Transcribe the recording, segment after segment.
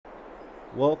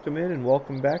Welcome in and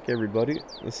welcome back, everybody.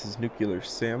 This is Nuclear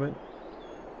Salmon.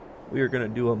 We are going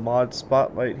to do a mod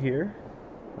spotlight here.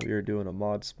 We are doing a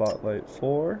mod spotlight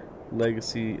for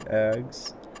Legacy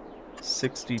Ag's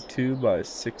 62 by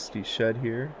 60 shed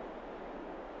here.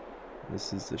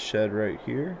 This is the shed right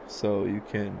here, so you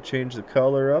can change the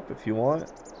color up if you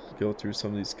want. Go through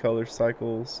some of these color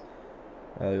cycles.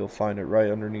 You'll find it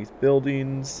right underneath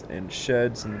buildings and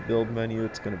sheds in the build menu.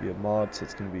 It's going to be a mod, so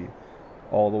it's going to be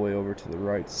all the way over to the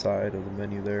right side of the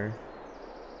menu there.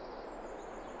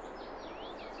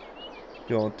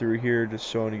 Going through here, just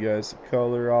showing you guys the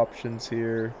color options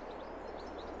here.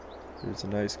 There's a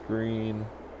nice green,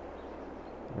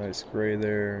 nice gray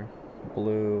there,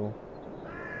 blue,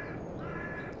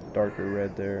 darker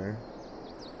red there.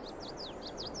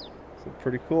 So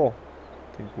pretty cool.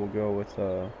 I think we'll go with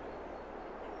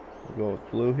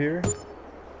blue here.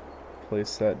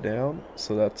 Place that down.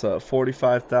 So that's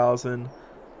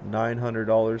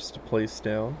 $45,900 to place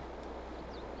down.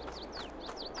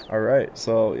 Alright,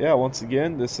 so yeah, once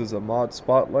again, this is a mod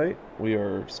spotlight. We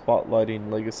are spotlighting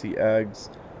Legacy Ag's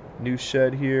new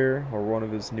shed here, or one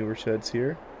of his newer sheds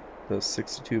here, the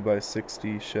 62 by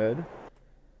 60 shed.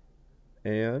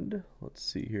 And let's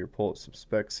see here, pull up some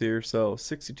specs here. So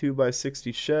 62 by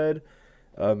 60 shed,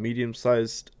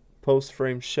 medium-sized post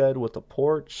frame shed with a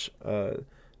porch,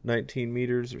 19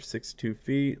 meters or 62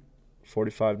 feet,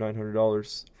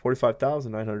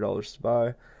 $45,900 to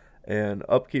buy. And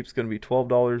upkeep's going to be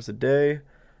 $12 a day.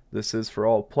 This is for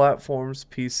all platforms: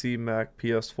 PC, Mac,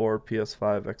 PS4,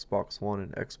 PS5, Xbox One,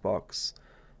 and Xbox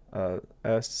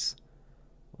S.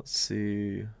 Let's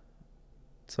see.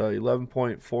 It's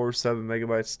 11.47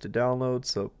 megabytes to download,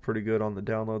 so pretty good on the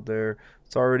download there.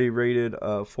 It's already rated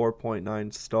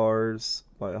 4.9 stars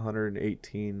by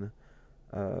 118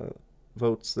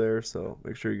 votes there, so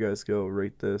make sure you guys go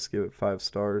rate this, give it 5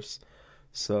 stars.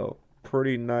 So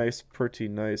pretty nice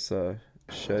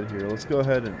shed here. Let's go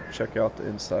ahead and check out the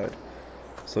inside.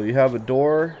 So you have a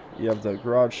door, you have the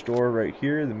garage door right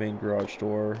here, the main garage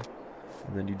door,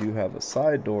 and then you do have a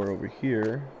side door over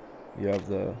here. You have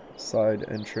the side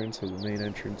entrance, or the main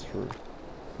entrance for,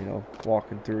 you know,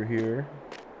 walking through here.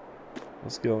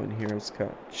 Let's go in here, let's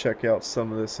kind of check out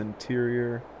some of this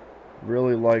interior.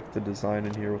 Really like the design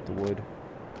in here with the wood.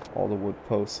 All the wood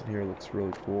posts in here looks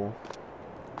really cool.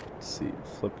 Let's see,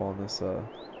 flip on this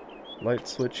light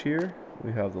switch here.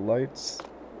 We have the lights,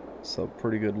 so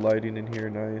pretty good lighting in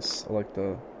here, nice. I like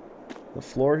the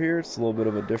floor here. It's a little bit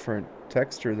of a different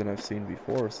texture than I've seen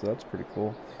before, so that's pretty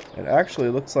cool. And actually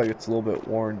it looks like it's a little bit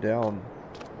worn down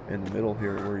in the middle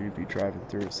here where you'd be driving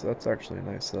through, so that's actually a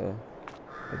nice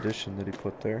addition that he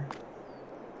put there.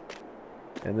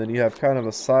 And then you have kind of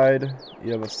a side,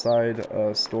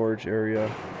 storage area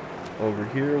over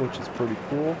here, which is pretty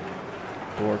cool.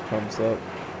 Door comes up,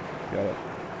 got a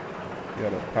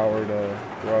powered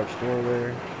garage door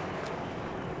there,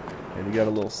 and you got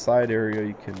a little side area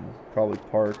you can probably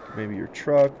park maybe your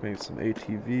truck, maybe some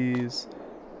ATVs,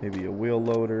 maybe a wheel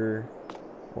loader,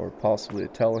 or possibly a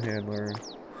telehandler.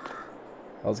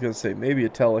 I was gonna say maybe a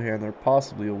telehandler,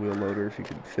 possibly a wheel loader if you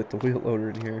can fit the wheel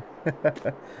loader in here.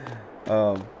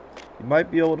 You might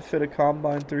be able to fit a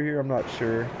combine through here, I'm not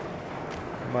sure.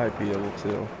 You might be able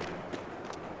to.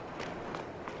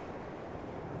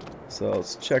 So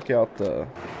let's check out the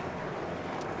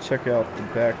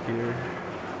back here.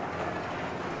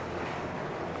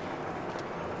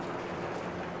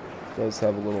 It does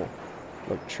have a little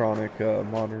electronic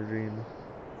monitoring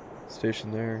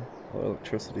station there,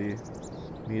 electricity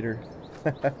meter.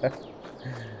 The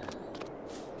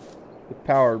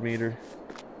power meter.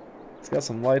 It's got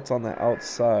some lights on the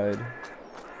outside.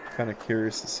 Kind of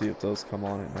curious to see if those come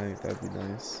on at night. That'd be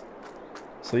nice.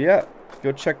 So yeah,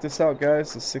 go check this out,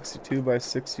 guys. The 62 by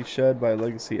 60 shed by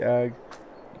Legacy Ag.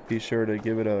 Be sure to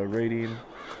give it a rating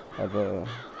of a,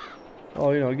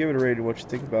 well, you know, give it a rating what you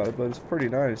think about it. But it's pretty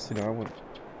nice. You know, I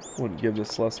wouldn't give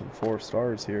this less than 4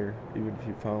 stars here, even if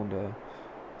you found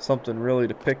something really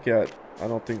to pick at. I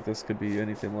don't think this could be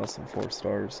anything less than 4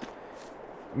 stars.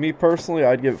 Me personally,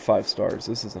 I'd give it 5 stars.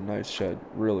 This is a nice shed,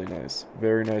 really nice,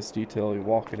 very nice detail. You're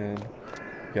walking in,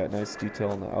 got nice detail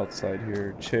on the outside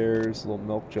here. Chairs, a little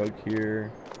milk jug here,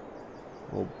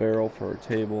 a little barrel for a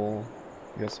table.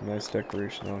 You got some nice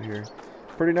decoration out here.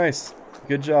 Pretty nice.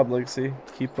 Good job, Legacy.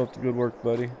 Keep up the good work,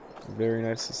 buddy. Very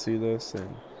nice to see this,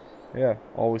 and yeah,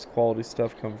 always quality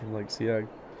stuff coming from Legacy Ag.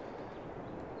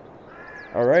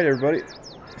 Alright, everybody.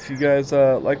 If you guys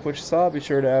like what you saw, be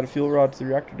sure to add a fuel rod to the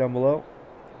reactor down below.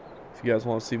 If you guys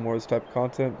want to see more of this type of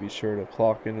content, be sure to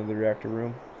clock into the reactor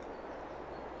room.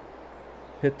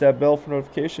 Hit that bell for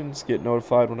notifications. Get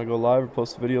notified when I go live or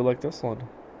post a video like this one.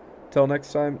 Till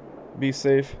next time, Be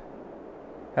safe,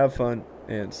 have fun,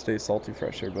 and stay salty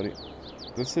fresh, everybody.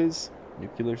 This is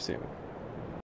Nuclear Salmon.